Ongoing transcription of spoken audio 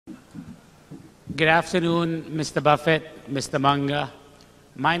Good afternoon, Mr. Buffett, Mr. Munger.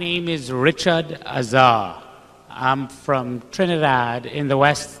 My name is Richard Azar. I'm from Trinidad in the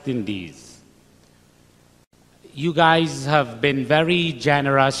West Indies. You guys have been very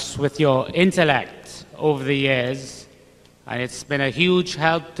generous with your intellect over the years, and it's been a huge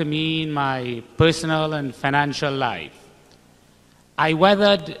help to me in my personal and financial life. I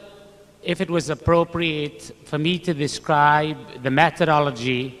wondered if it was appropriate for me to describe the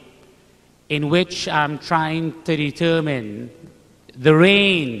methodology in which I'm trying to determine the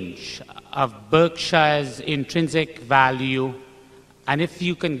range of Berkshire's intrinsic value, and if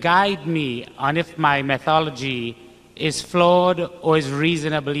you can guide me on if my methodology is flawed or is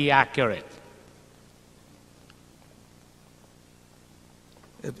reasonably accurate.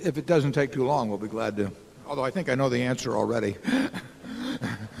 If it doesn't take too long, we'll be glad to. Although I think I know the answer already.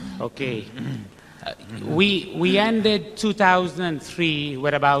 Okay. We ended 2003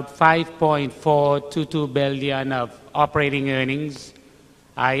 with about $5.422 billion of operating earnings.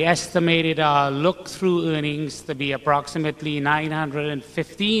 I estimated our look-through earnings to be approximately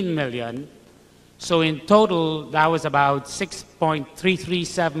 $915 million. So in total, that was about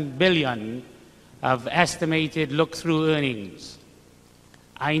 $6.337 billion of estimated look-through earnings.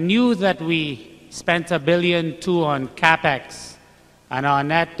 I knew that we spent $1.2 billion on CapEx, and our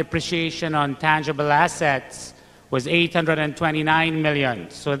net depreciation on tangible assets was $829 million.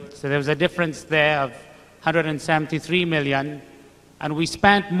 So there was a difference there of $173 million. And we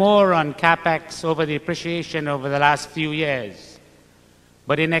spent more on CapEx over the depreciation over the last few years.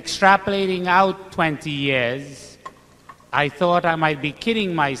 But in extrapolating out 20 years, I thought I might be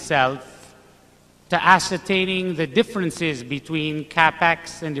kidding myself to ascertaining the differences between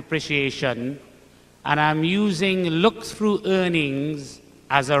CapEx and depreciation, and I'm using look-through earnings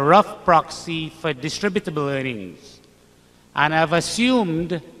as a rough proxy for distributable earnings. And I've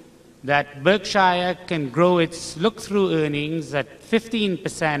assumed that Berkshire can grow its look-through earnings at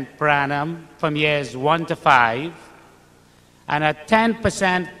 15% per annum from years 1 to 5, and at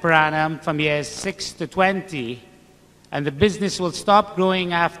 10% per annum from years 6 to 20, and the business will stop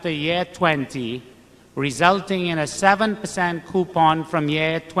growing after year 20, resulting in a 7% coupon from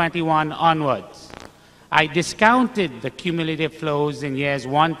year 21 onwards. I discounted the cumulative flows in years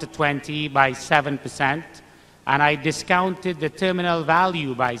 1 to 20 by 7%, and I discounted the terminal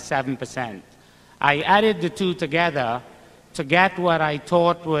value by 7%. I added the two together to get what I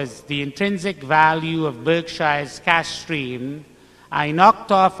thought was the intrinsic value of Berkshire's cash stream. I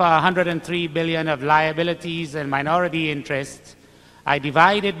knocked off $103 billion of liabilities and minority interests. I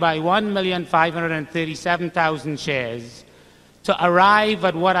divided by 1,537,000 shares to arrive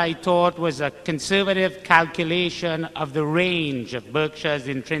at what I thought was a conservative calculation of the range of Berkshire's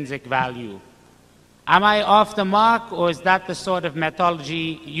intrinsic value. Am I off the mark, or is that the sort of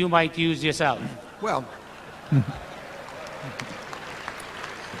methodology you might use yourself? Well,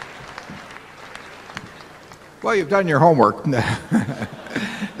 well, you've done your homework.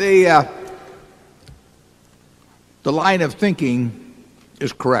 The line of thinking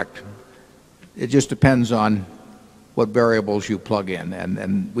is correct. It just depends on what variables you plug in,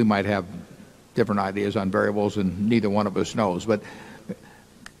 and we might have different ideas on variables, and neither one of us knows. But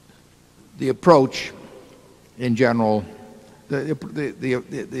the approach, in general,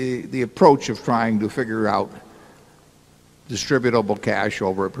 the approach of trying to figure out distributable cash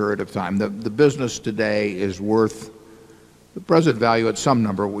over a period of time. The business today is worth the present value at some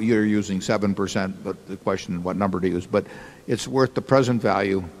number. You're using 7%, but the question is what number to use. But it's worth the present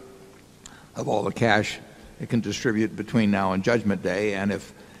value of all the cash it can distribute between now and Judgment Day. And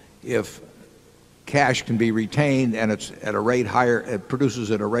if cash can be retained and it's at a rate higher, it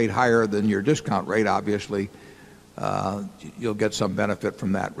produces at a rate higher than your discount rate, obviously, you'll get some benefit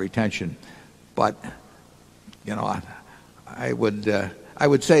from that retention. But, you know, I would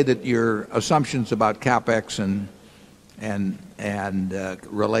say that your assumptions about CapEx and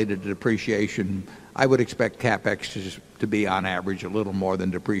related to depreciation, I would expect CapEx to be on average a little more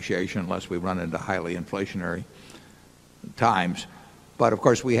than depreciation unless we run into highly inflationary times. But of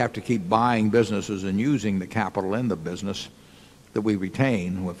course we have to keep buying businesses and using the capital in the business that we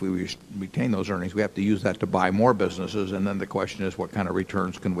retain. If we retain those earnings, we have to use that to buy more businesses, and then the question is what kind of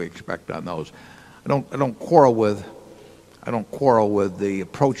returns can we expect on those. I don't quarrel with the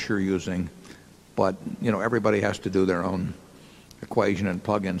approach you're using, but you know, everybody has to do their own equation and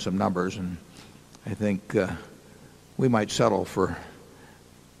plug in some numbers, and I think we might settle for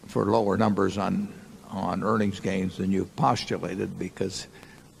lower numbers on earnings gains than you've postulated, because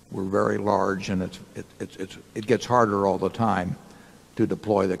we're very large, and it gets harder all the time to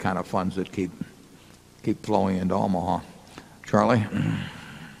deploy the kind of funds that keep flowing into Omaha. Charlie?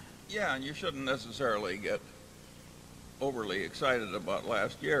 Yeah, and you shouldn't necessarily get overly excited about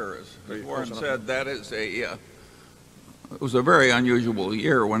last year. As Warren said, that is it was a very unusual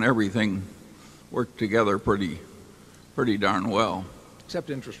year when everything worked together pretty darn well. Except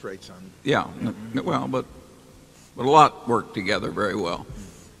interest rates on. Yeah, well, but a lot worked together very well.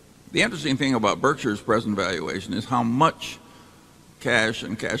 The interesting thing about Berkshire's present valuation is how much cash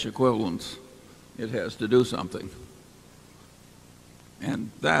and cash equivalents it has to do something.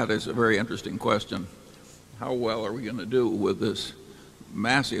 And that is a very interesting question. How well are we going to do with this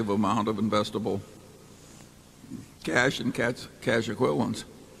massive amount of investable cash and cash equivalents?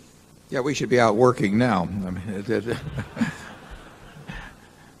 Yeah, we should be out working now. I mean,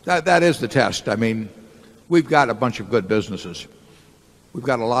 that is the test. I mean, we've got a bunch of good businesses. We've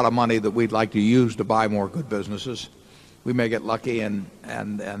got a lot of money that we'd like to use to buy more good businesses. We may get lucky and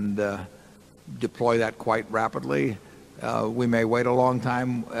deploy that quite rapidly. We may wait a long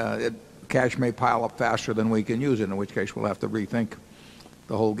time. Cash may pile up faster than we can use it, in which case we'll have to rethink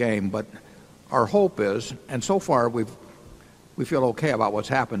the whole game. But our hope is, and so far we feel okay about what's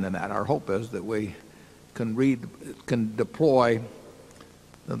happened in that. Our hope is that we can deploy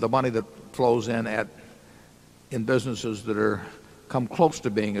the money that flows in businesses that come close to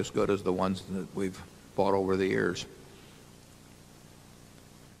being as good as the ones that we've bought over the years.